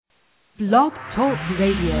Blog Talk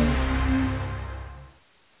Radio.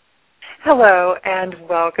 Hello and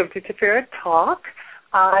welcome to Tiferet Talk.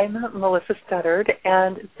 I'm Melissa Studdard,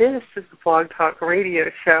 and this is the Blog Talk Radio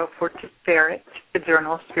show for Tiferet, the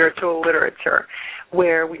Journal of Spiritual Literature,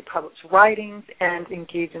 where we publish writings and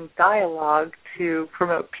engage in dialogue to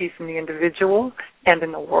promote peace in the individual and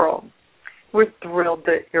in the world. We're thrilled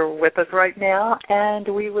that you're with us right now, and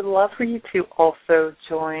we would love for you to also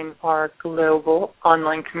join our global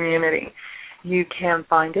online community. You can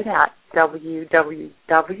find it at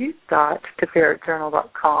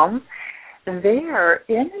www.tiferetjournal.com. There,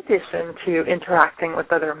 in addition to interacting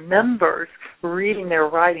with other members, reading their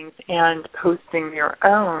writings, and posting your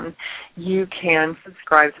own, you can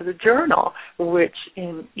subscribe to the journal, which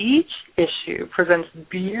in each issue presents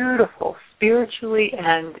beautiful, spiritually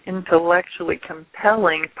and intellectually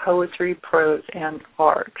compelling poetry, prose, and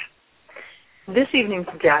art. This evening's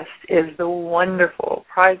guest is the wonderful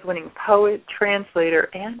prize-winning poet, translator,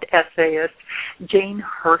 and essayist Jane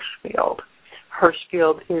Hirshfield.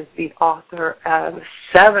 Hirshfield is the author of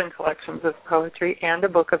 7 collections of poetry and a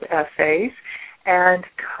book of essays, and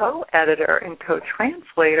co-editor and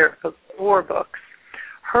co-translator of 4 books.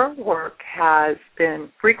 Her work has been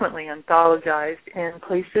frequently anthologized in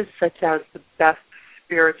places such as the Best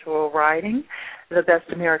Spiritual Writing, the Best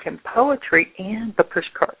American Poetry, and the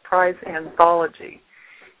Pushcart Prize Anthology.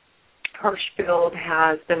 Hirshfield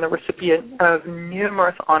has been the recipient of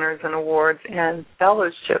numerous honors and awards and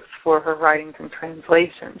fellowships for her writings and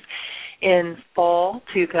translations. In fall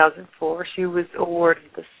 2004, she was awarded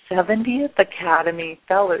the 70th Academy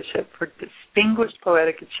Fellowship for Distinguished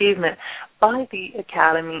Poetic Achievement by the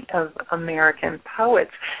Academy of American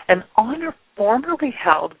Poets, an honor formerly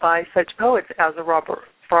held by such poets as Robert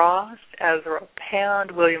Frost, Ezra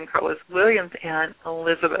Pound, William Carlos Williams, and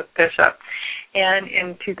Elizabeth Bishop. And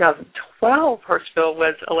in 2012, Hirshfield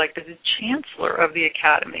was elected the Chancellor of the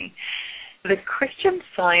Academy. The Christian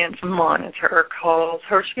Science Monitor calls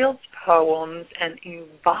Hirshfield's poems an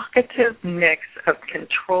evocative mix of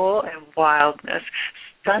control and wildness,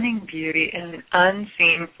 stunning beauty, and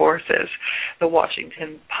unseen forces. The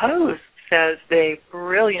Washington Post says they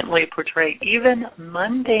brilliantly portray even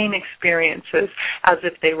mundane experiences as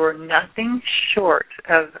if they were nothing short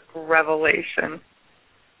of revelation.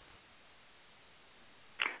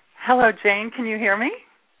 Hello, Jane. Can you hear me?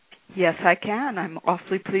 Yes, I can. I'm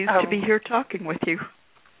awfully pleased to be here talking with you.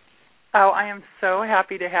 Oh, I am so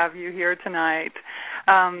happy to have you here tonight.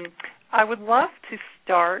 I would love to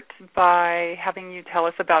start by having you tell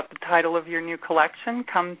us about the title of your new collection,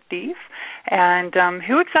 Come Thief, and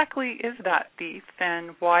who exactly is that thief,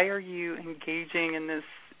 and why are you engaging in this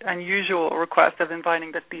unusual request of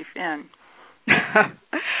inviting the thief in?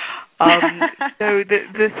 So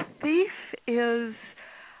the thief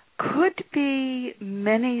could be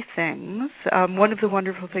many things. One of the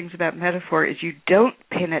wonderful things about metaphor is you don't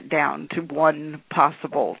pin it down to one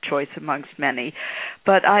possible choice amongst many.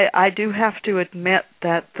 But I do have to admit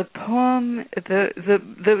that the poem,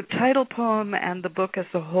 the title poem and the book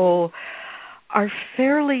as a whole are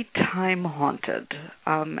fairly time-haunted.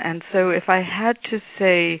 And so if I had to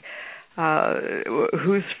say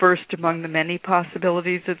who's first among the many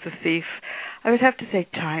possibilities of the thief, I would have to say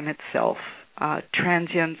time itself.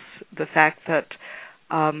 Transience, the fact that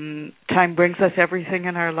time brings us everything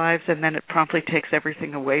in our lives and then it promptly takes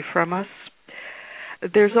everything away from us.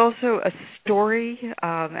 There's also a story,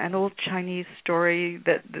 an old Chinese story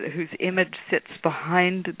whose image sits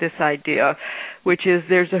behind this idea, which is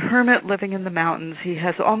there's a hermit living in the mountains. He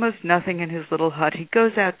has almost nothing in his little hut. He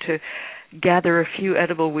goes out to gather a few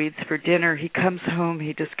edible weeds for dinner. He comes home.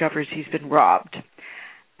 He discovers he's been robbed.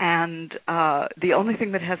 And the only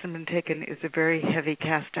thing that hasn't been taken is a very heavy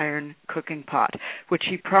cast iron cooking pot, which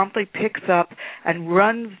he promptly picks up and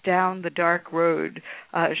runs down the dark road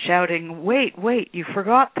shouting, wait, you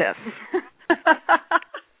forgot this.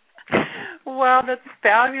 Wow, that's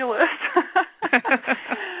fabulous.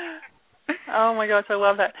 Oh, my gosh, I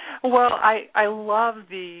love that. Well, I love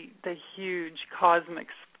the huge cosmic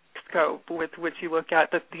scope with which you look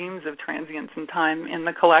at the themes of transience and time in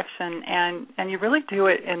the collection, and you really do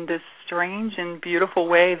it in this strange and beautiful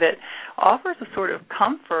way that offers a sort of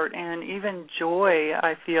comfort and even joy,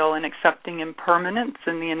 I feel, in accepting impermanence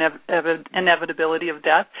and the inevitability of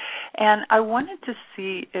death. And I wanted to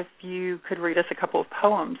see if you could read us a couple of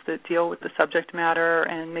poems that deal with the subject matter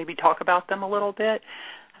and maybe talk about them a little bit.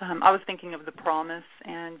 I was thinking of The Promise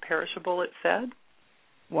and Perishable, It Said.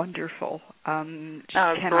 Wonderful. Great.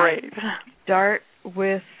 I start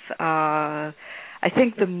with, I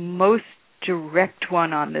think the most direct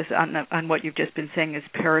one on this, on what you've just been saying, is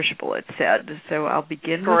Perishable, It Said. So I'll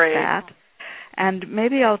begin with that. And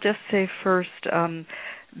maybe I'll just say first,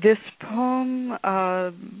 this poem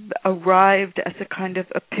arrived as a kind of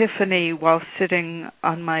epiphany while sitting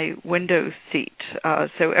on my window seat.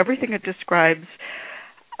 So everything it describes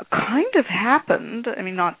kind of happened. I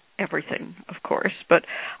mean, not everything, of course, but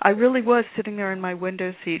I really was sitting there in my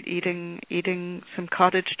window seat eating some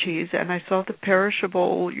cottage cheese, and I saw the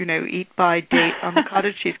perishable, eat by date on the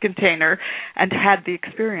cottage cheese container, and had the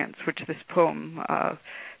experience which this poem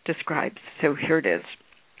describes. So here it is.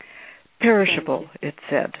 Perishable, it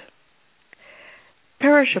said.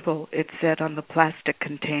 Perishable, it said on the plastic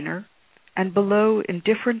container, and below in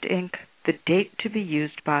different ink the date to be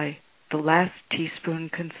used by, the last teaspoon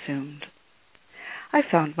consumed. I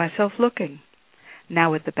found myself looking,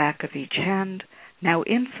 now at the back of each hand, now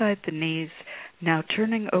inside the knees, now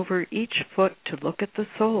turning over each foot to look at the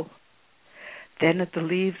sole, then at the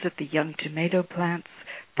leaves of the young tomato plants,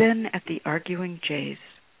 then at the arguing jays.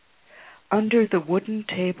 Under the wooden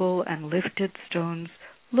table and lifted stones,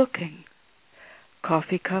 looking.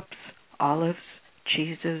 Coffee cups, olives,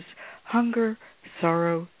 cheeses, hunger,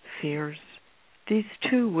 sorrow, fears. These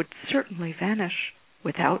too would certainly vanish,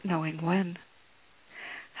 without knowing when.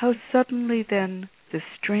 How suddenly then the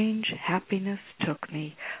strange happiness took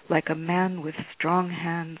me, like a man with strong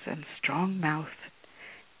hands and strong mouth,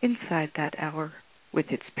 inside that hour, with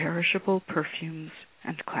its perishable perfumes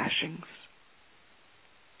and clashings.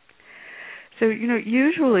 So,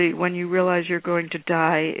 usually when you realize you're going to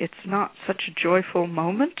die, it's not such a joyful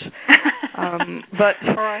moment. But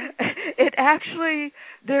it actually,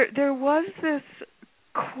 there was this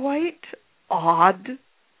quite odd,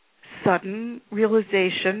 sudden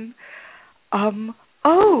realization,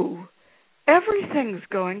 everything's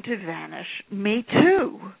going to vanish. Me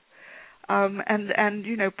too. And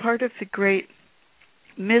part of the great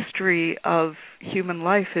mystery of human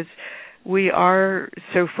life is we are,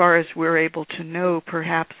 so far as we're able to know,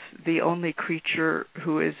 perhaps the only creature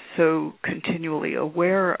who is so continually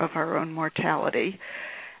aware of our own mortality,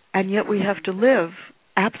 and yet we have to live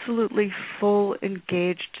absolutely full,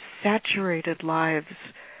 engaged, saturated lives,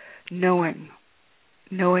 knowing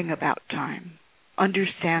about time,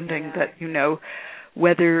 understanding that,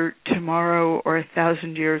 whether tomorrow or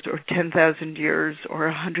 1,000 years or 10,000 years or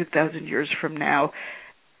 100,000 years from now,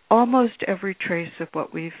 almost every trace of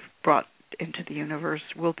what we've brought into the universe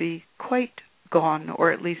will be quite gone,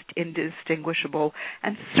 or at least indistinguishable,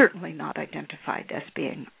 and certainly not identified as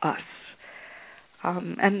being us.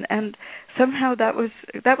 And somehow that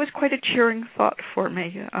was quite a cheering thought for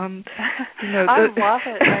me. I love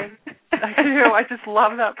it. I do. I just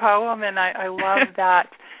love that poem, and I love that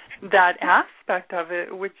aspect of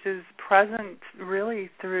it, which is present really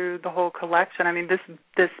through the whole collection. I mean,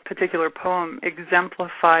 this particular poem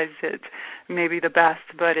exemplifies it maybe the best,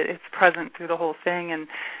 but it's present through the whole thing. And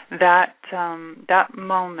that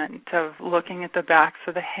moment of looking at the backs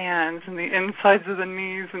of the hands and the insides of the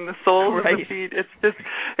knees and the soles of the feet,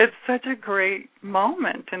 it's such a great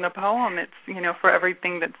moment in the poem. It's, for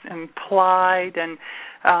everything that's implied, and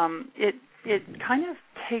it kind of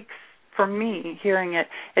takes, for me, hearing it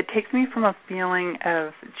takes me from a feeling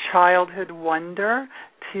of childhood wonder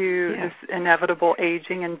to this inevitable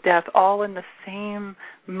aging and death, all in the same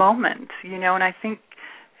moment, and I think,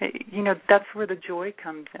 that's where the joy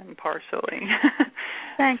comes in partially.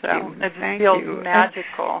 Thank you. It just feels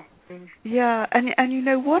magical. Yeah, and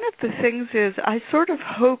one of the things is I sort of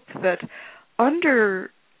hope that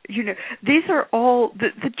under, these are all,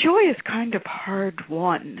 the joy is kind of hard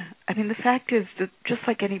won. I mean, the fact is that just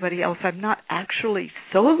like anybody else, I'm not actually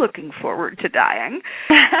so looking forward to dying.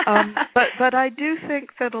 But I do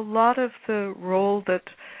think that a lot of the role that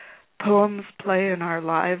poems play in our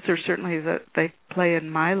lives, or certainly that they play in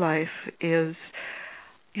my life, is,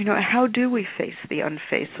 how do we face the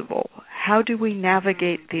unfaceable? How do we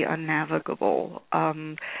navigate the unnavigable?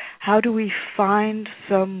 How do we find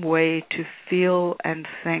some way to feel and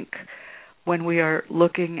think when we are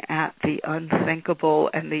looking at the unthinkable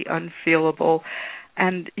and the unfeelable?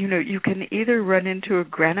 And, you can either run into a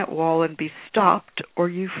granite wall and be stopped, or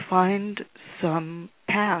you find some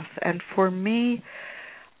path. And for me,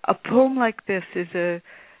 a poem like this is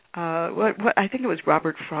what I think it was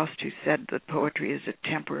Robert Frost who said that poetry is a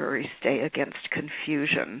temporary stay against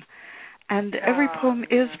confusion. And every poem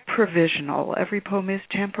is provisional. Every poem is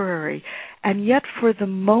temporary. And yet for the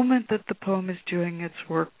moment that the poem is doing its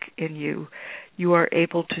work in you, you are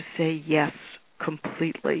able to say yes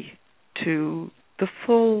completely to the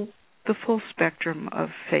full spectrum of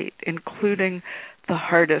fate, including the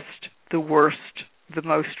hardest, the worst, the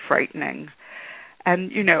most frightening.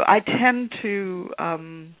 And, I tend to,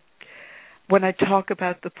 when I talk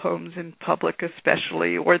about the poems in public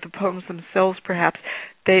especially, or the poems themselves perhaps,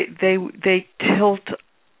 they tilt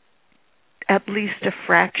at least a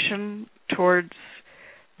fraction towards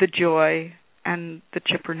the joy and the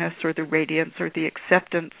chipperness or the radiance or the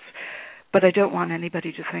acceptance. But I don't want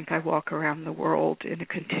anybody to think I walk around the world in a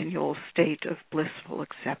continual state of blissful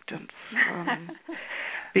acceptance,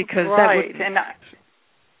 because right.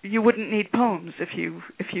 you wouldn't need poems if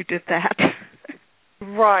you did that.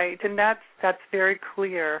 Right, and that's very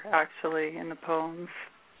clear actually in the poems.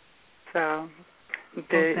 So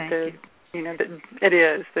thank you. You know, that it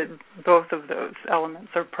is that both of those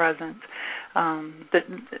elements are present. That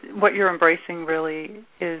what you're embracing really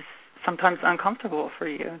is sometimes uncomfortable for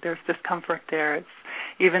you. There's discomfort there. It's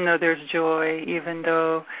even though there's joy, even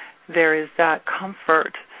though there is that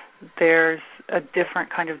comfort, there's a different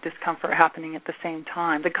kind of discomfort happening at the same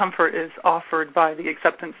time. The comfort is offered by the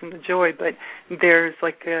acceptance and the joy, but there's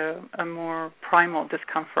like a more primal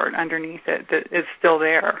discomfort underneath it that is still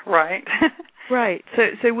there, right? Right.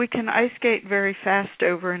 So we can ice skate very fast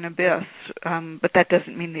over an abyss, but that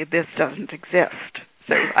doesn't mean the abyss doesn't exist.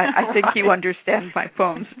 So I think you understand my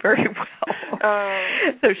poems very well.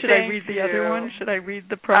 So should I read the other one? Should I read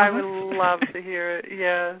The Promise? I would love to hear it,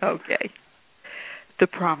 yes. Okay. The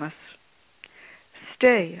Promise.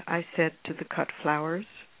 Stay, I said to the cut flowers.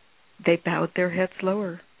 They bowed their heads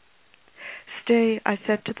lower. Stay, I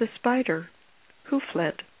said to the spider, who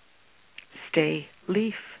fled. Stay,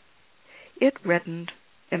 leaf. It reddened,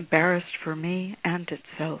 embarrassed for me and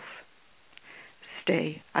itself.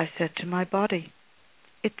 Stay, I said to my body.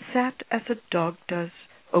 It sat as a dog does,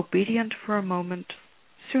 obedient for a moment,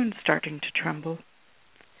 soon starting to tremble.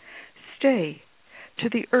 Stay, to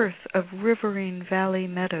the earth of riverine valley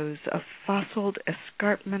meadows, of fossiled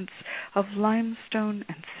escarpments, of limestone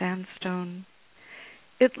and sandstone.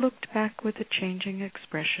 It looked back with a changing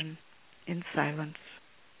expression, in silence.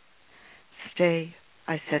 Stay,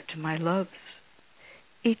 I said to my loves.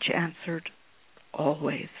 Each answered,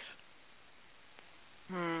 always.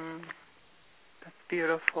 That's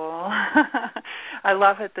beautiful. I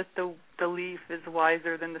love it that the leaf is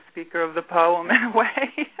wiser than the speaker of the poem in a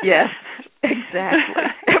way. Yes, exactly.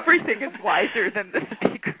 Everything is wiser than the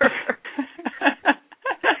speaker.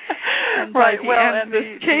 And by the end,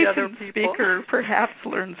 the chastened speaker perhaps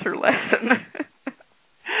learns her lesson.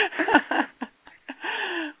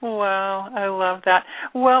 Wow, I love that.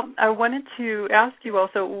 Well, I wanted to ask you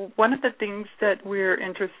also, one of the things that we're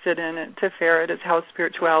interested in at Tiferet is how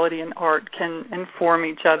spirituality and art can inform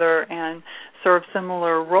each other and serve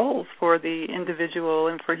similar roles for the individual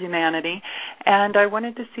and for humanity. And I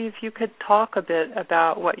wanted to see if you could talk a bit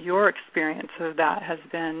about what your experience of that has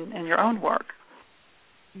been in your own work.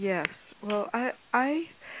 Yes. Well, I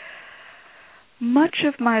much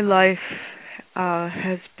of my life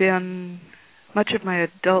much of my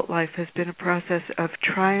adult life has been a process of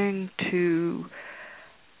trying to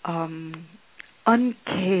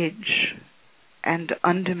uncage and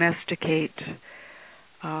undomesticate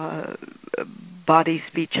body,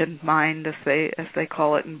 speech, and mind, as they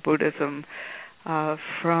call it in Buddhism,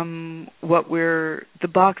 from the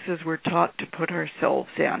boxes we're taught to put ourselves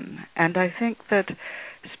in. And I think that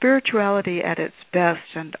spirituality at its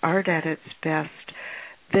best and art at its best,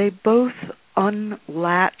 they both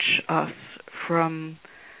unlatch us from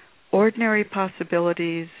ordinary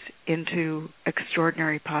possibilities into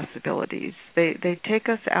extraordinary possibilities. They take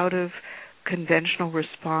us out of conventional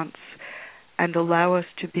response and allow us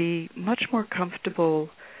to be much more comfortable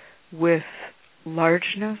with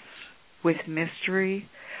largeness, with mystery,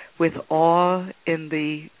 with awe in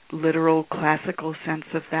the literal classical sense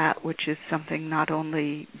of that, which is something not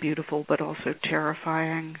only beautiful but also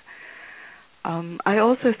terrifying. I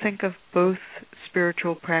also think of both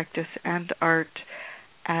spiritual practice and art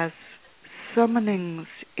as summonings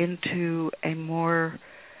into a more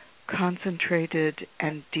concentrated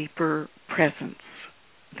and deeper presence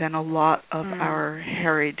than a lot of our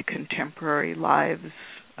harried contemporary lives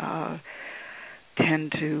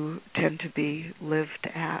tend to be lived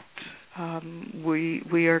at.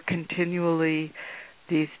 We are continually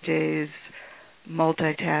these days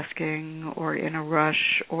multitasking or in a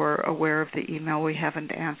rush or aware of the email we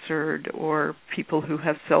haven't answered, or people who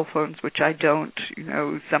have cell phones, which I don't,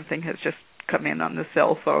 something has just come in on the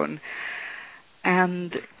cell phone.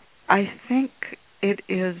 And I think it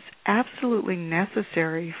is absolutely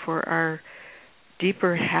necessary for our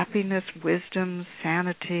deeper happiness, wisdom,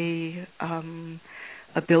 sanity,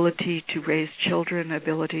 ability to raise children,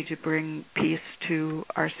 ability to bring peace to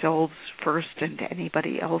ourselves first and to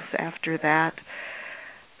anybody else after that,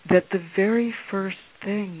 that the very first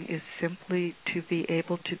thing is simply to be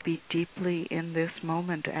able to be deeply in this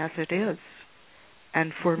moment as it is,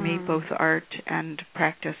 And for me, both art and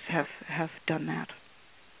practice have done that.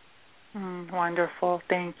 Wonderful.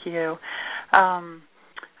 Thank you.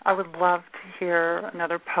 I would love to hear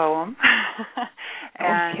another poem.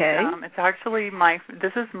 And, okay. It's actually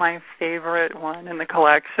this is my favorite one in the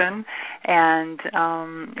collection, and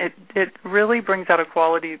it really brings out a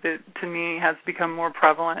quality that to me has become more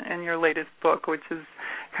prevalent in your latest book, which is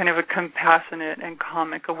kind of a compassionate and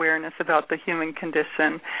comic awareness about the human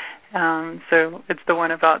condition. So it's the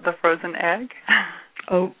one about the frozen egg.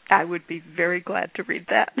 Oh, I would be very glad to read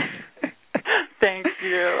that. Thank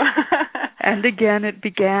you. And again, it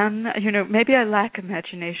began, maybe I lack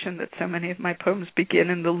imagination that so many of my poems begin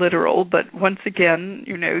in the literal, but once again,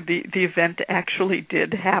 the event actually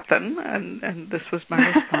did happen, and this was my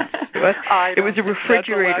response to it. It was a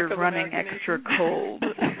refrigerator running extra cold.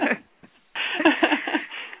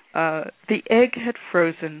 The egg had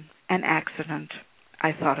frozen, an accident.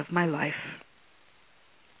 I thought of my life.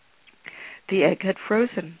 The egg had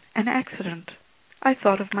frozen, an accident. I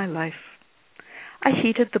thought of my life. I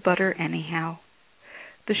heated the butter anyhow.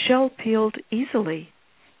 The shell peeled easily.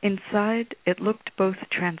 Inside, it looked both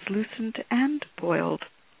translucent and boiled.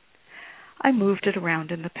 I moved it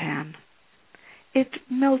around in the pan. It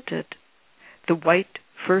melted, the white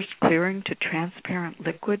first clearing to transparent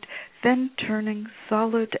liquid, then turning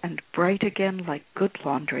solid and bright again like good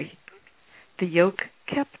laundry. The yolk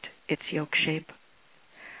kept its yolk shape.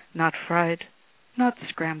 Not fried, not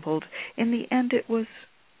scrambled. In the end, it was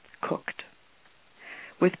cooked.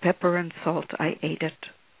 With pepper and salt, I ate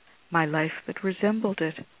it. My life that resembled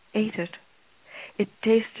it ate it. It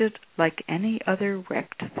tasted like any other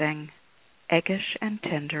wrecked thing, eggish and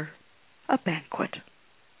tender, a banquet.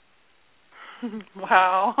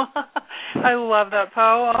 Wow. I love that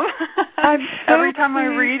poem. Every time I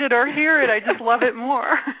read it or hear it, I just love it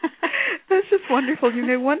more. That's just wonderful.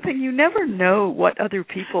 One thing, you never know what other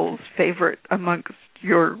people's favorite amongst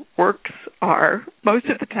your works are. Most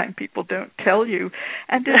of the time people don't tell you.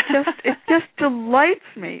 And it just delights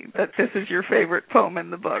me that this is your favorite poem in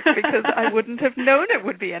the book, because I wouldn't have known it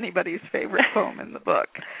would be anybody's favorite poem in the book.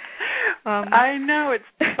 I know,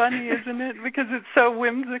 it's funny, isn't it? Because it's so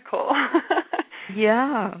whimsical.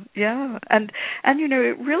 Yeah. And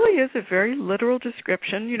it really is a very literal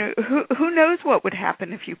description. Who knows what would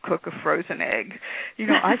happen if you cook a frozen egg?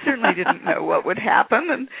 I certainly didn't know what would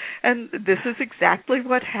happen, and this is exactly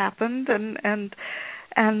what happened, and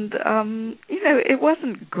it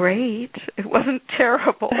wasn't great. It wasn't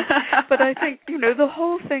terrible. But I think, the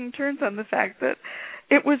whole thing turns on the fact that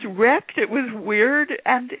it was wrecked, it was weird,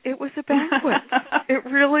 and it was a banquet. It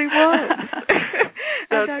really was.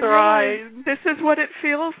 That's right. This is what it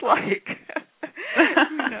feels like.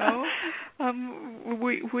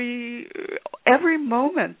 We every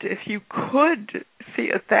moment, if you could see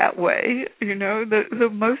it that way, the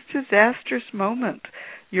most disastrous moment,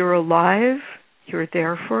 you're alive, you're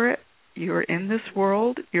there for it, you're in this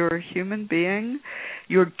world, you're a human being,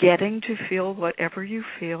 you're getting to feel whatever you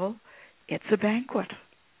feel. It's a banquet.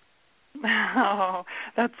 Oh,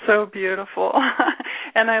 that's so beautiful.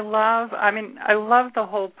 And I love the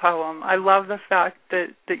whole poem. I love the fact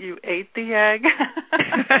that you ate the egg,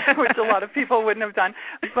 which a lot of people wouldn't have done.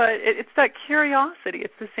 But it's that curiosity.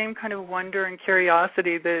 It's the same kind of wonder and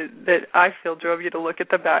curiosity that I feel drove you to look at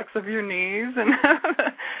the backs of your knees and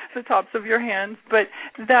the tops of your hands. But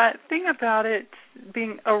that thing about it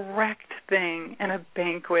being a wrecked thing and a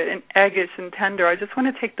banquet and eggish and tender, I just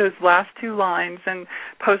want to take those last two lines and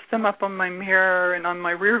post them up on my mirror and on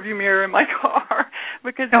my rearview mirror in my car,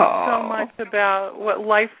 because it's so much about what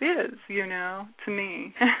life is, to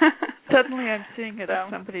me. Suddenly I'm seeing it as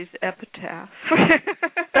somebody's epitaph.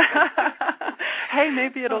 Hey,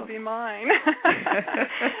 maybe it'll be mine.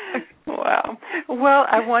 Wow. Well,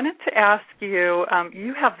 I wanted to ask you,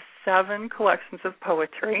 you have 7 collections of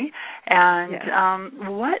poetry, and yes.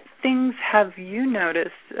 What things have you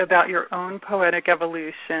noticed about your own poetic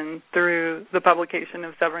evolution through the publication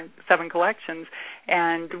of 7 collections,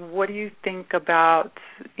 and what do you think about,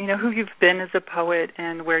 who you've been as a poet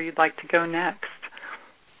and where you'd like to go next?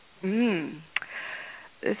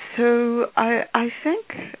 So I think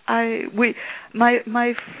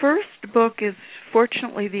my first book is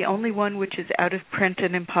fortunately the only one which is out of print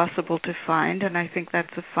and impossible to find, and I think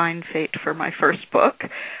that's a fine fate for my first book.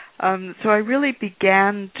 So I really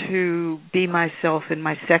began to be myself in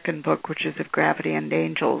my second book, which is Of Gravity and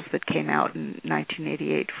Angels, that came out in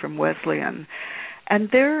 1988 from Wesleyan. And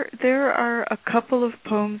there are a couple of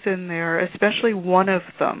poems in there, especially one of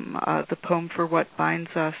them, the poem For What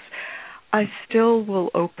Binds Us. I still will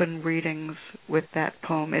open readings with that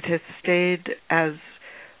poem. It has stayed as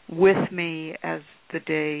with me as the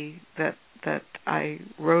day that that I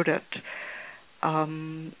wrote it.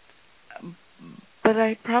 But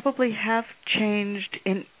I probably have changed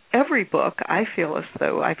in every book. I feel as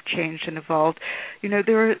though I've changed and evolved.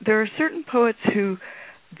 There are certain poets who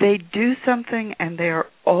they do something and they are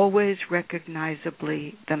always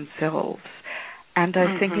recognizably themselves. And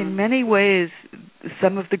I think in many ways,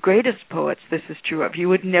 some of the greatest poets this is true of. You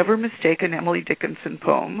would never mistake an Emily Dickinson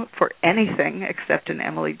poem for anything except an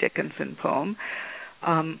Emily Dickinson poem.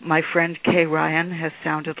 My friend Kay Ryan has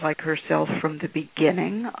sounded like herself from the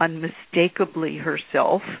beginning, unmistakably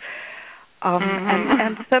herself.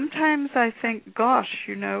 And sometimes I think, gosh,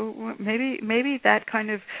 maybe that kind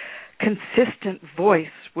of consistent voice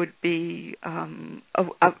would be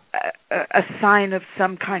a sign of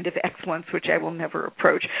some kind of excellence which I will never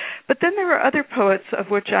approach. But then there are other poets of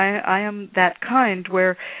which I am that kind,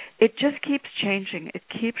 where it just keeps changing, it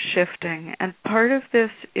keeps shifting, and part of this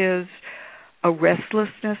is a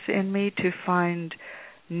restlessness in me to find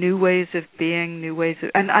new ways of being, new ways of,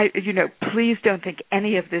 and please don't think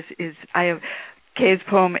any of this is, Kay's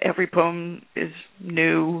poem, every poem is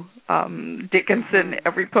new. Dickinson,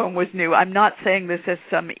 every poem was new. I'm not saying this as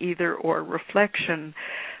some either or reflection,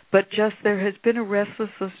 but just there has been a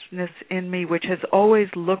restlessness in me which has always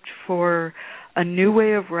looked for a new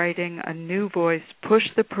way of writing, a new voice, push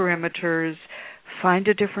the perimeters, find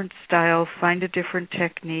a different style, find a different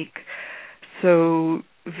technique. So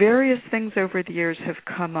various things over the years have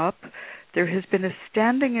come up. There has been a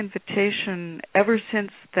standing invitation ever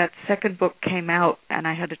since that second book came out, and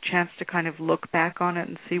I had a chance to kind of look back on it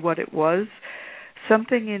and see what it was.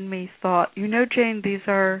 Something in me thought, Jane, these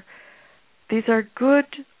are good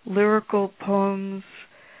lyrical poems,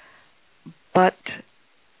 but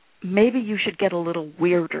maybe you should get a little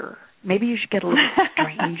weirder. Maybe you should get a little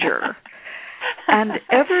stranger. And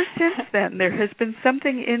ever since then, there has been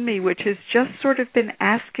something in me which has just sort of been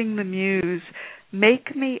asking the muse,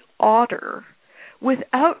 make me odder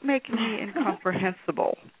without making me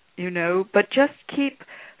incomprehensible, but just keep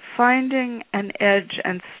finding an edge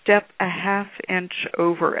and step a half inch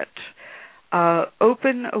over it.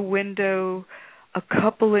 Open a window a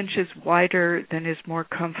couple inches wider than is more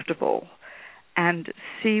comfortable and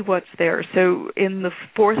see what's there. So in the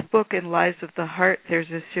fourth book, in Lies of the Heart,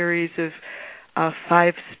 there's a series of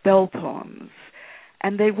 5 spell poems.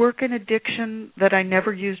 And they work in a diction that I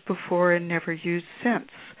never used before and never used since.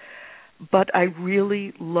 But I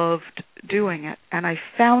really loved doing it. And I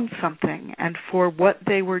found something. And for what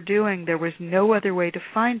they were doing, there was no other way to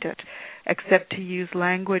find it except to use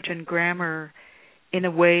language and grammar in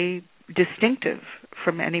a way distinctive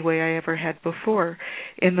from any way I ever had before.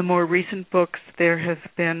 In the more recent books, there have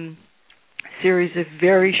been series of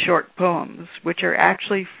very short poems, which are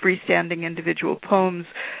actually freestanding individual poems,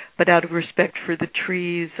 but out of respect for the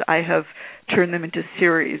trees, I have turned them into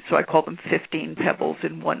series, so I call them 15 pebbles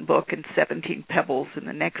in one book and 17 pebbles in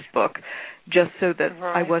the next book, just so that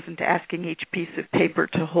I wasn't asking each piece of paper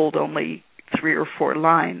to hold only 3 or 4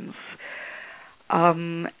 lines.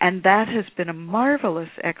 And that has been a marvelous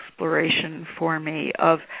exploration for me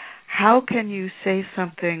of how can you say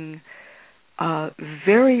something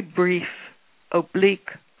very brief, oblique,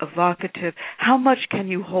 evocative. How much can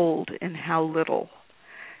you hold in how little?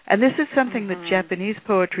 And this is something that Japanese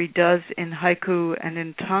poetry does in haiku and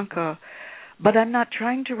in tanka, but I'm not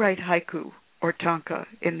trying to write haiku or tanka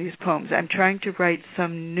in these poems. I'm trying to write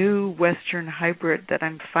some new Western hybrid that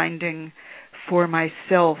I'm finding for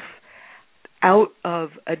myself out of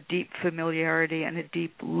a deep familiarity and a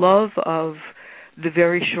deep love of the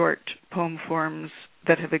very short poem forms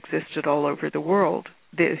that have existed all over the world.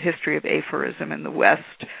 The history of aphorism in the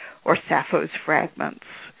West, or Sappho's fragments,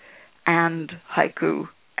 and haiku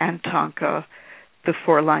and tanka, the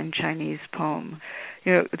 4-line Chinese poem.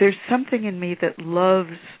 There's something in me that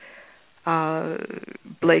loves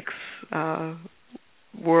Blake's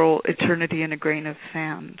world, Eternity in a Grain of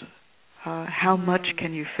Sand. How much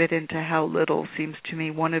can you fit into how little seems to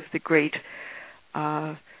me one of the great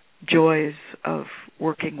joys of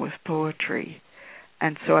working with poetry.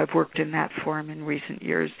 And so I've worked in that form in recent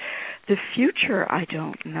years. The future, I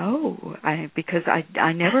don't know, because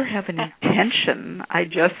I never have an intention.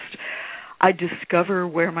 I discover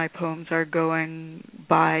where my poems are going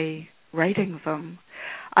by writing them.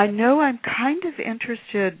 I know I'm kind of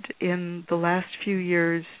interested in the last few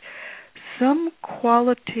years, some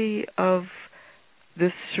quality of the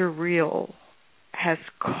surreal has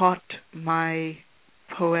caught my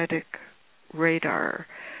poetic radar.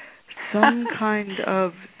 Some kind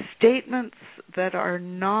of statements that are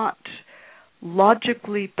not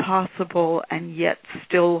logically possible and yet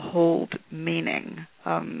still hold meaning.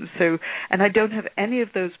 And I don't have any of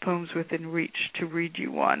those poems within reach to read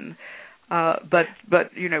you one. But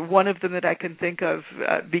one of them that I can think of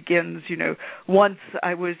begins, once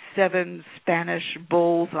I was 7 Spanish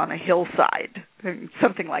bulls on a hillside,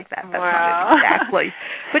 something like that. That's not it exactly.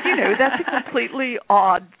 But, that's a completely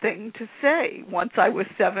odd thing to say. Once I was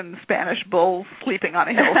 7 Spanish bulls sleeping on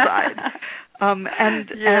a hillside. And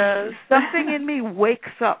something in me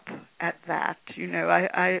wakes up at that.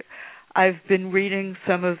 I've been reading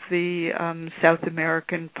some of the South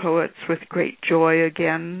American poets with great joy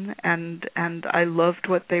again, and I loved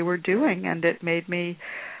what they were doing, and it made me,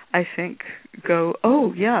 I think, go,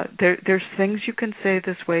 oh, yeah, there's things you can say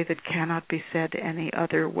this way that cannot be said any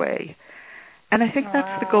other way. And I think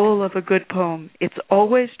that's the goal of a good poem. It's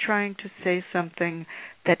always trying to say something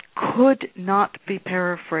that could not be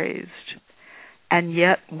paraphrased, and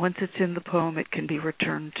yet, once it's in the poem, it can be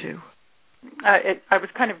returned to. I was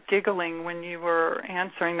kind of giggling when you were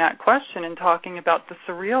answering that question and talking about the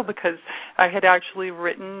surreal, because I had actually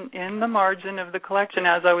written in the margin of the collection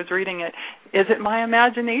as I was reading it, is it my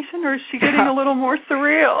imagination or is she getting a little more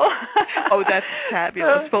surreal? Oh, that's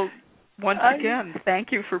fabulous. Well, once again,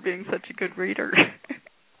 thank you for being such a good reader.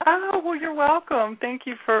 Oh, well, you're welcome. Thank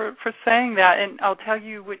you for saying that. And I'll tell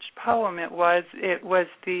you which poem it was. It was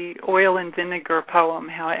the oil and vinegar poem,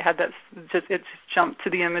 how it had that, it just jumped to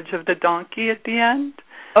the image of the donkey at the end.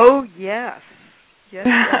 Oh, yes. Yes.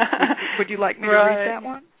 Would you like me to read that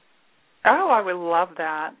one? Oh, I would love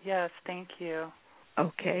that. Yes, thank you.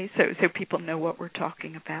 Okay, so people know what we're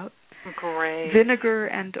talking about. Great. Vinegar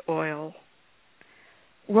and oil.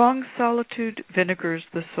 Wrong solitude vinegars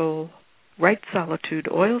the soul. Right solitude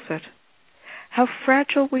oils it. How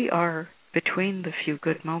fragile we are between the few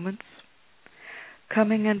good moments,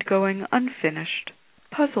 coming and going unfinished,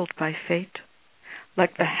 puzzled by fate,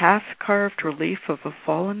 like the half-carved relief of a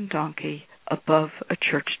fallen donkey above a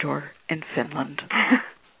church door in Finland.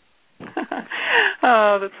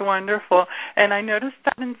 Oh, that's wonderful. And I noticed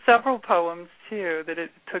that in several poems, too, that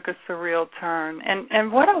it took a surreal turn.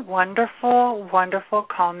 And what a wonderful, wonderful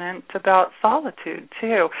comment about solitude,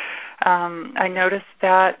 too. I noticed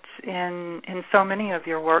that in so many of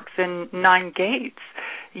your works. In Nine Gates,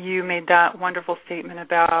 you made that wonderful statement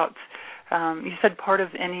about, you said part of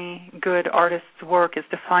any good artist's work is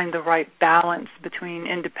to find the right balance between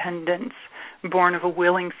independence, born of a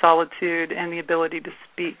willing solitude, and the ability to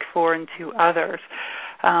speak for and to others.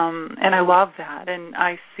 And I love that. And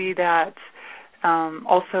I see that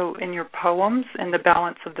also in your poems and the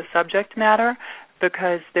balance of the subject matter,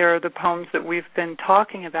 because there are the poems that we've been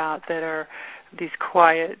talking about that are these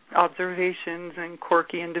quiet observations and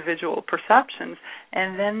quirky individual perceptions.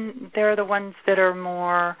 And then there are the ones that are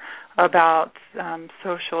more about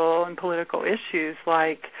social and political issues,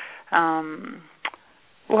 like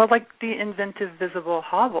like the inventive visible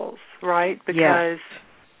hovels, right? Because,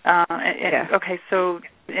 okay, so,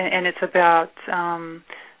 and it's about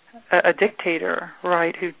a dictator,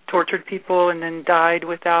 right, who tortured people and then died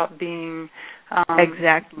without being...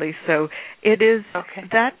 Exactly. So it is,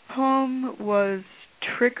 that poem was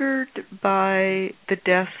triggered by the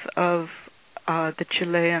death of the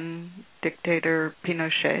Chilean dictator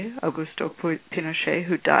Pinochet, Augusto Pinochet,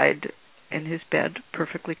 who died in his bed,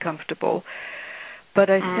 perfectly comfortable. But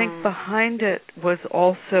I think behind it was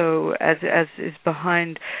also, as is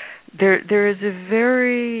behind, there is a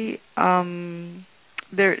very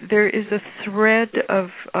there is a thread of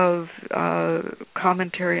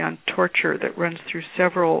commentary on torture that runs through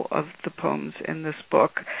several of the poems in this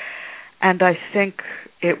book, and I think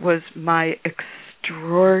it was my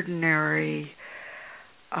extraordinary,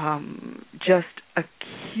 just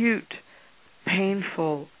acute,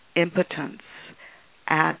 painful impotence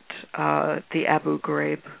at the Abu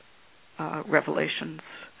Ghraib revelations,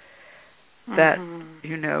 that,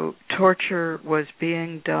 torture was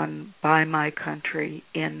being done by my country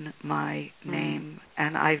in my name.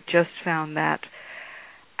 And I've just found that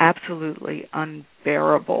absolutely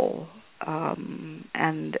unbearable. And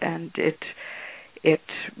it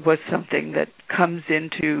was something that comes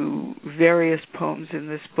into various poems in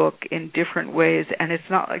this book in different ways. And it's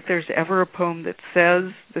not like there's ever a poem that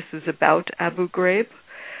says this is about Abu Ghraib.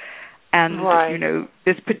 And,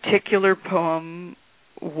 this particular poem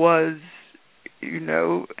was,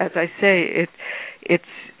 as I say,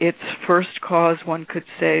 its first cause, one could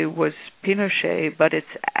say, was Pinochet, but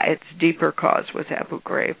its deeper cause was Abu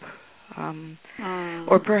Ghraib.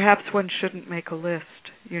 Or perhaps one shouldn't make a list.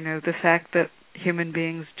 The fact that human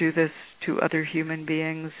beings do this to other human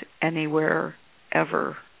beings anywhere,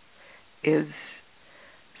 ever, is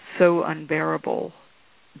so unbearable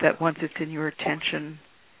that once it's in your attention,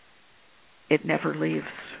 it never leaves.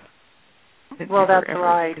 That's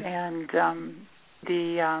right. And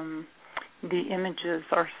the images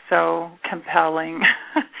are so compelling,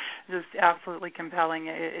 just absolutely compelling.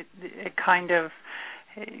 It kind of,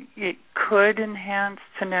 it could enhance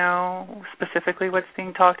to know specifically what's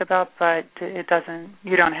being talked about, but it doesn't.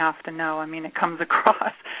 You don't have to know. I mean, it comes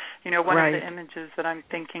across. One right. of the images that I'm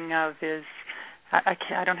thinking of is,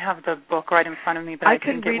 I don't have the book right in front of me, but I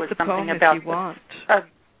think can it read was the something poem about if you want.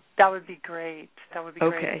 That would be great. That would be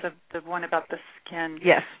okay. great. The one about the skin.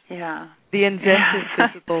 Yes. Yeah. The inventive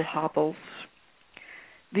visible hobbles.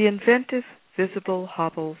 The inventive visible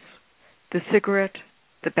hobbles. The cigarette,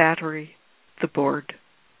 the battery, the board.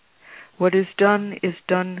 What is done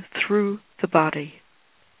through the body.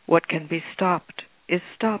 What can be stopped is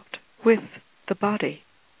stopped with the body.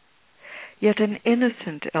 Yet an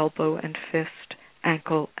innocent elbow and fist,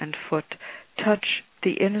 ankle and foot touch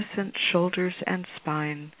the innocent shoulders and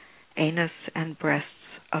spine, anus and breasts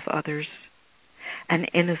of others. An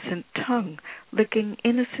innocent tongue, licking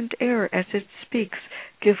innocent air as it speaks,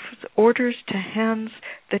 gives orders to hands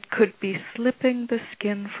that could be slipping the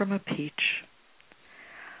skin from a peach.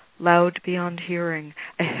 Loud beyond hearing,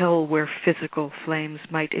 a hell where physical flames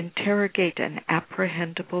might interrogate an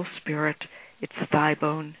apprehendable spirit, its thigh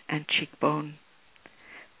bone and cheekbone.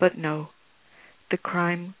 But no, the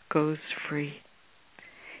crime goes free.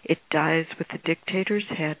 It dies with the dictator's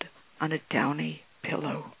head on a downy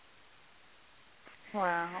pillow.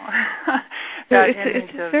 Wow.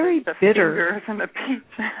 It's very the bitter. Fingers and the peach.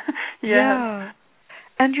 Yes. Yeah.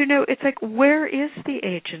 And it's like, where is the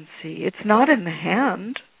agency? It's not in the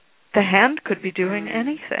hand. The hand could be doing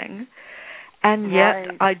anything. And yet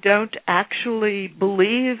right. I don't actually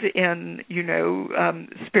believe in,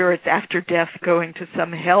 spirits after death going to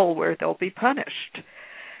some hell where they'll be punished.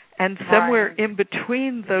 And somewhere right. in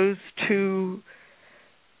between those two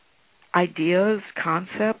ideas,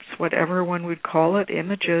 concepts, whatever one would call it,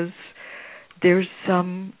 images, there's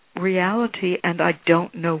some reality, and I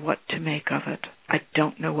don't know what to make of it. I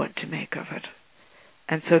don't know what to make of it.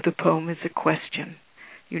 And so the poem is a question.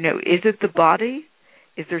 Is it the body?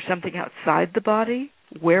 Is there something outside the body?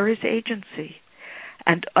 Where is agency?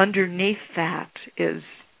 And underneath that is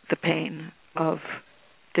the pain of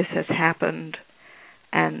this has happened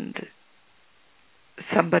and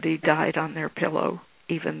somebody died on their pillow,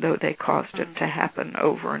 even though they caused it to happen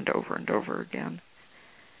over and over and over again.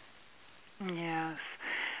 Yes.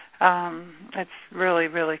 It's really,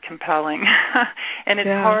 really compelling. And it's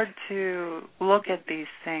hard to look at these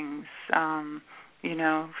things,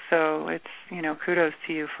 so it's, kudos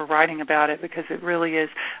to you for writing about it, because it really is,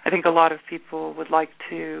 I think a lot of people would like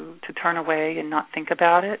to turn away and not think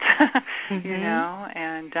about it,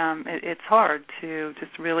 and it's hard to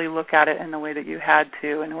just really look at it in the way that you had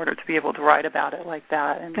to in order to be able to write about it like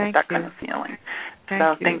that and get that kind of feeling.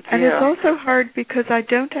 Thank you. And it's also hard because I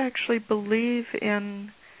don't actually believe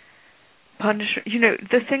in punishment.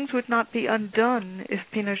 The things would not be undone if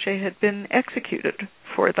Pinochet had been executed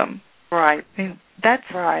for them. Right. I mean, that's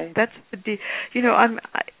right. That's the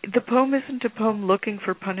the poem isn't a poem looking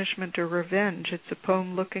for punishment or revenge. It's a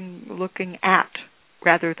poem looking at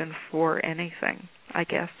rather than for anything, I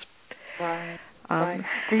guess. Right. Right.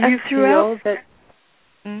 Do you feel that?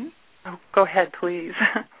 Oh, go ahead, please.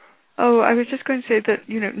 Oh, I was just going to say that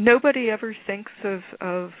nobody ever thinks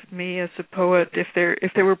of me as a poet if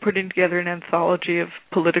they were putting together an anthology of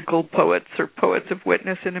political poets or poets of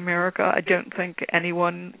witness in America. I don't think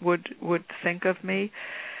anyone would think of me.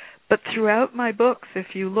 But throughout my books,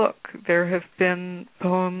 if you look, there have been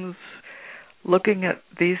poems looking at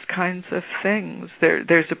these kinds of things.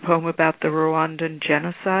 There's a poem about the Rwandan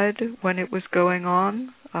genocide when it was going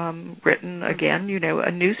on. Written again,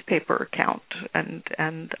 a newspaper account,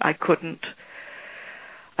 and I couldn't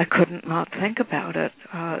not think about it.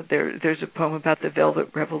 There's a poem about the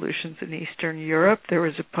Velvet Revolutions in Eastern Europe. There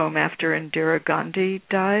was a poem after Indira Gandhi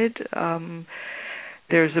died.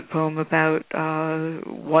 There's a poem about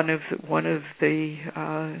one of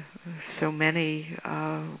the so many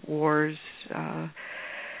wars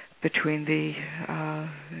between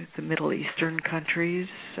the Middle Eastern countries.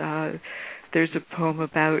 There's a poem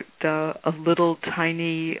about a little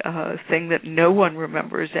tiny thing that no one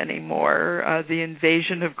remembers anymore, the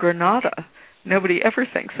invasion of Grenada. Nobody ever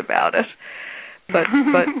thinks about it. But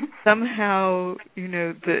somehow,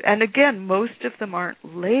 and again, most of them aren't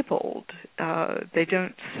labeled. They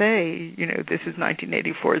don't say, this is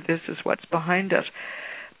 1984, this is what's behind it.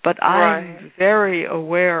 But I'm very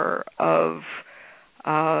aware of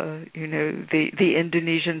the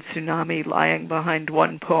Indonesian tsunami lying behind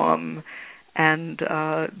one poem and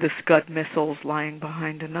the Scud missiles lying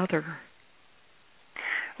behind another.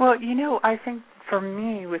 Well, I think for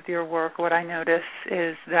me with your work, what I notice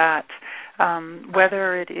is that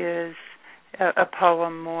whether it is a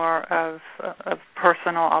poem more of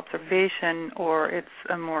personal observation or it's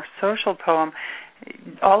a more social poem,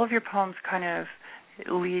 all of your poems kind of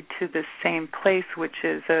lead to the same place, which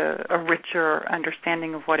is a richer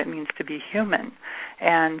understanding of what it means to be human.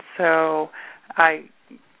 And so I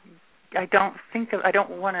don't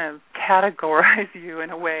want to categorize you in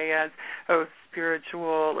a way as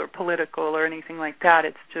spiritual or political or anything like that.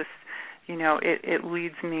 It's just, it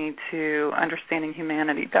leads me to understanding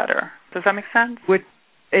humanity better. Does that make sense?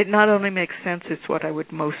 It not only makes sense, it's what I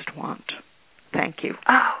would most want. Thank you.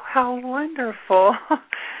 Oh, how wonderful.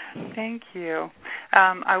 Thank you.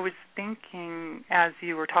 I was thinking as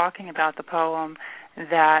you were talking about the poem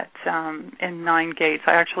that in Nine Gates,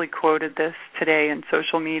 I actually quoted this today in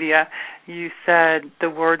social media, you said the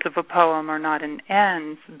words of a poem are not an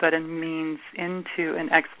end, but a means into an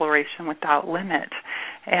exploration without limit.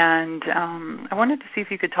 And I wanted to see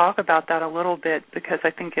if you could talk about that a little bit, because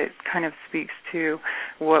I think it kind of speaks to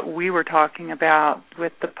what we were talking about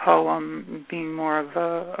with the poem being more of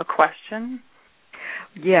a question.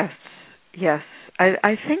 Yes.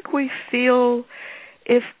 I think we feel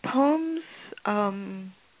if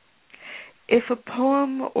a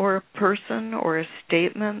poem or a person or a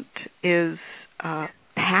statement is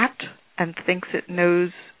pat and thinks it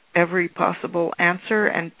knows every possible answer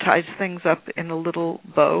and ties things up in a little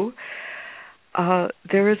bow,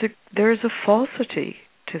 there is a falsity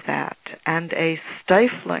to that and a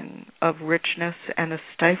stifling of richness and a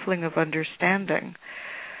stifling of understanding.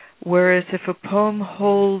 Whereas if a poem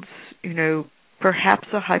holds, perhaps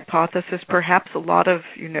a hypothesis, perhaps a lot of,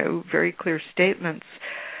 very clear statements,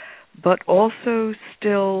 but also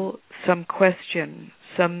still some question,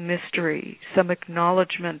 some mystery, some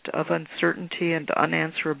acknowledgement of uncertainty and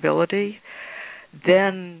unanswerability,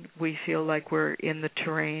 then we feel like we're in the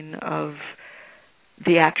terrain of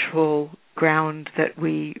the actual ground that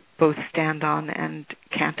we both stand on and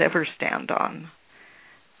can't ever stand on.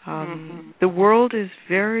 The world is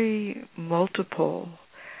very multiple,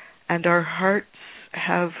 and our hearts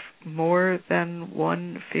have more than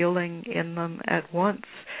one feeling in them at once.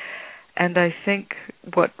 And I think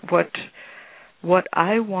what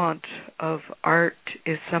I want of art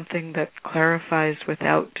is something that clarifies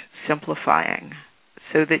without simplifying,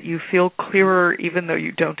 so that you feel clearer even though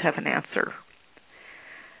you don't have an answer.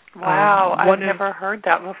 Wow, I've never heard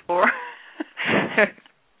that before.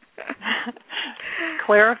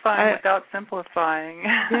 Clarifying without simplifying.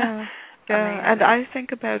 Yeah. And I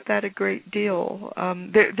think about that a great deal.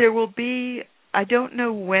 There will be, I don't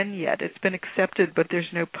know when yet, it's been accepted, but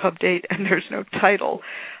there's no pub date and there's no title.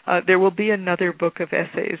 There will be another book of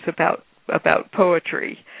essays about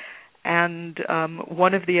poetry. And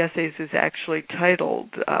one of the essays is actually titled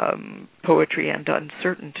Poetry and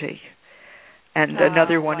Uncertainty. And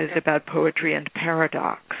another one is about poetry and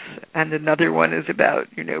paradox. And another one is about,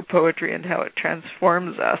 poetry and how it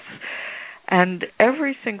transforms us. And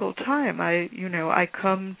every single time I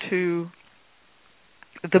come to,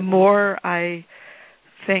 the more I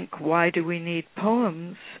think, why do we need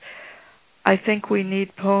poems? I think we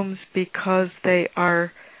need poems because they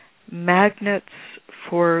are magnets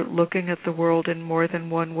for looking at the world in more than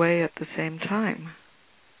one way at the same time.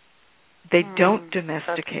 They don't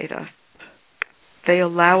domesticate us. They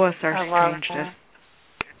allow us our strangeness.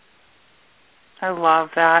 I love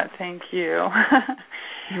that. Thank you.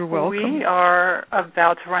 You're welcome. We are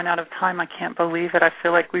about to run out of time. I can't believe it. I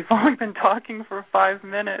feel like we've only been talking for 5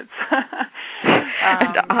 minutes.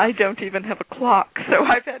 And I don't even have a clock, so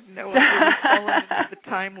I've had no idea we've fallen into the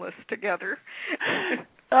time list together.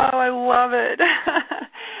 Oh, I love it.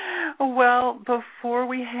 Well, before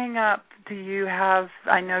we hang up, do you have,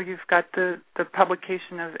 I know you've got the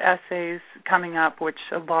publication of essays coming up, which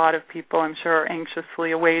a lot of people, I'm sure, are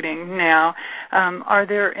anxiously awaiting now. Are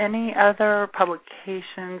there any other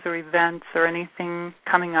publications or events or anything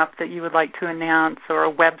coming up that you would like to announce, or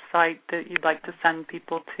a website that you'd like to send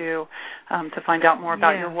people to find out more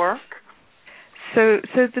about your work? So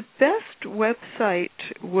the best website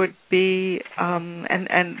would be,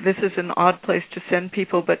 and this is an odd place to send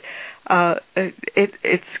people, but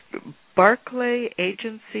it's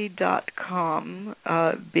barclayagency.com,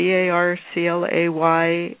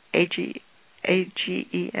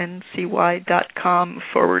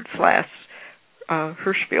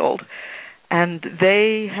 barclayagency.com/Hirshfield. And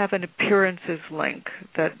they have an appearances link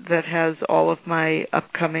that has all of my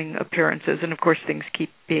upcoming appearances. And, of course, things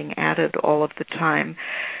keep being added all of the time.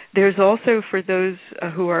 There's also, for those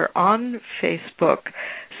who are on Facebook,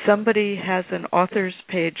 somebody has an authors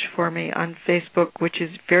page for me on Facebook, which is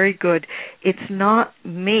very good. It's not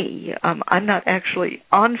me. I'm not actually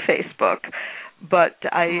on Facebook, but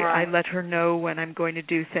I let her know when I'm going to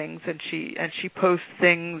do things, and she posts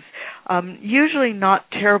things usually not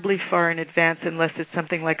terribly far in advance, unless it's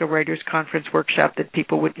something like a writers' conference workshop that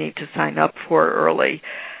people would need to sign up for early.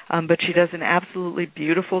 But she does an absolutely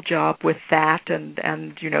beautiful job with that, and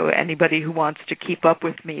anybody who wants to keep up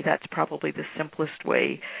with me, that's probably the simplest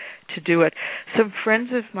way to do it. Some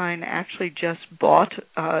friends of mine actually just bought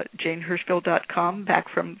JaneHirshfield.com back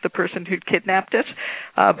from the person who'd kidnapped it,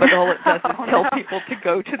 but all it does is tell people to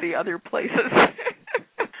go to the other places.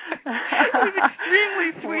 It was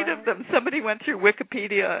extremely sweet of them. Somebody went through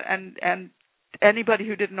Wikipedia, and anybody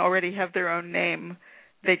who didn't already have their own name,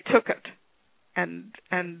 they took it. And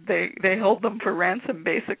they held them for ransom,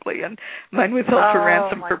 basically. And mine was held for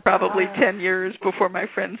ransom for probably 10 years before my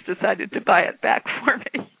friends decided to buy it back for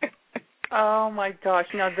me. Oh, my gosh.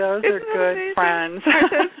 Now, those are good friends.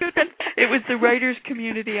 It was the writers'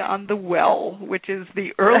 community on the Well, which is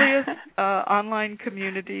the earliest online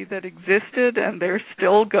community that existed, and they're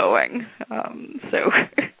still going.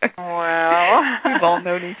 Wow. We've all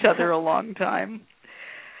known each other a long time.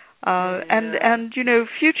 And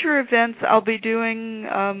future events I'll be doing.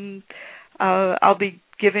 I'll be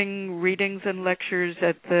giving readings and lectures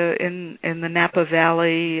in the Napa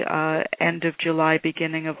Valley end of July,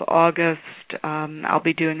 beginning of August. I'll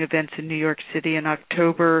be doing events in New York City in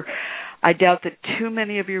October. I doubt that too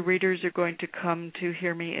many of your readers are going to come to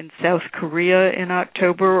hear me in South Korea in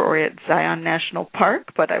October or at Zion National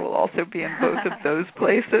Park, but I will also be in both of those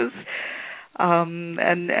places.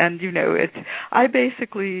 I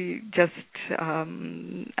basically just,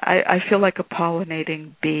 I feel like a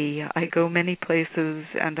pollinating bee. I go many places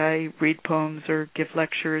and I read poems or give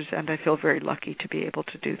lectures, and I feel very lucky to be able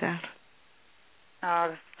to do that. Oh,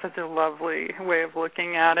 that's such a lovely way of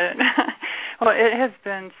looking at it. Well, it has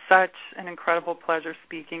been such an incredible pleasure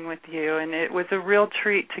speaking with you, and it was a real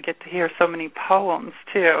treat to get to hear so many poems,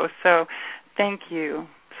 too. So thank you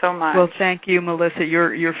so much. Well, thank you, Melissa.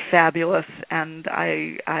 You're fabulous, and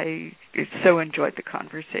I so enjoyed the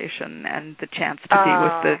conversation and the chance to be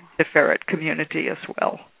with the Tiferet community as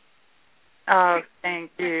well. Oh,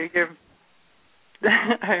 thank you.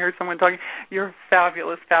 I heard someone talking. You're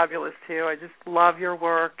fabulous, fabulous too. I just love your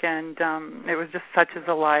work, and it was just such a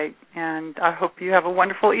delight. And I hope you have a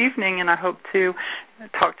wonderful evening, and I hope to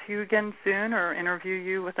talk to you again soon or interview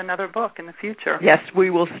you with another book in the future. Yes,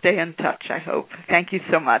 we will stay in touch, I hope. Thank you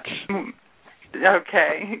so much.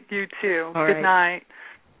 Okay, you too. All Good right.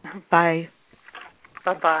 night. Bye.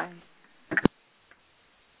 Bye-bye.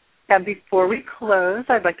 And before we close,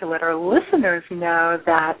 I'd like to let our listeners know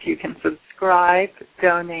that you can subscribe,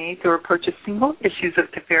 donate, or purchase single issues of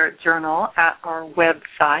Tiferet Journal at our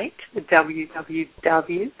website,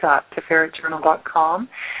 www.tiferetjournal.com.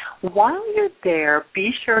 While you're there,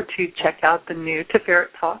 be sure to check out the new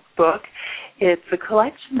Tiferet Talk book. It's a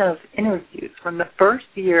collection of interviews from the first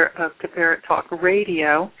year of Tiferet Talk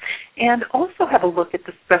Radio, and also have a look at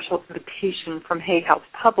the special invitation from Hay House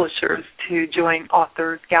Publishers to join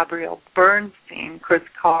authors Gabrielle Bernstein, Chris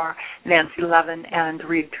Carr, Nancy Levin, and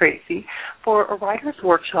Reed Tracy for a writer's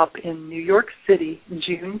workshop in New York City,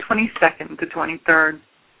 June 22nd to 23rd.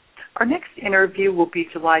 Our next interview will be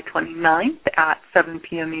July 29th at 7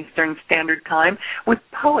 p.m. Eastern Standard Time with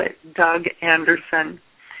poet Doug Anderson.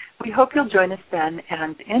 We hope you'll join us then,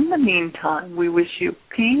 and in the meantime, we wish you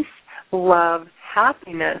peace, love,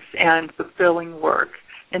 happiness, and fulfilling work.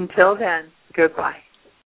 Until then, goodbye.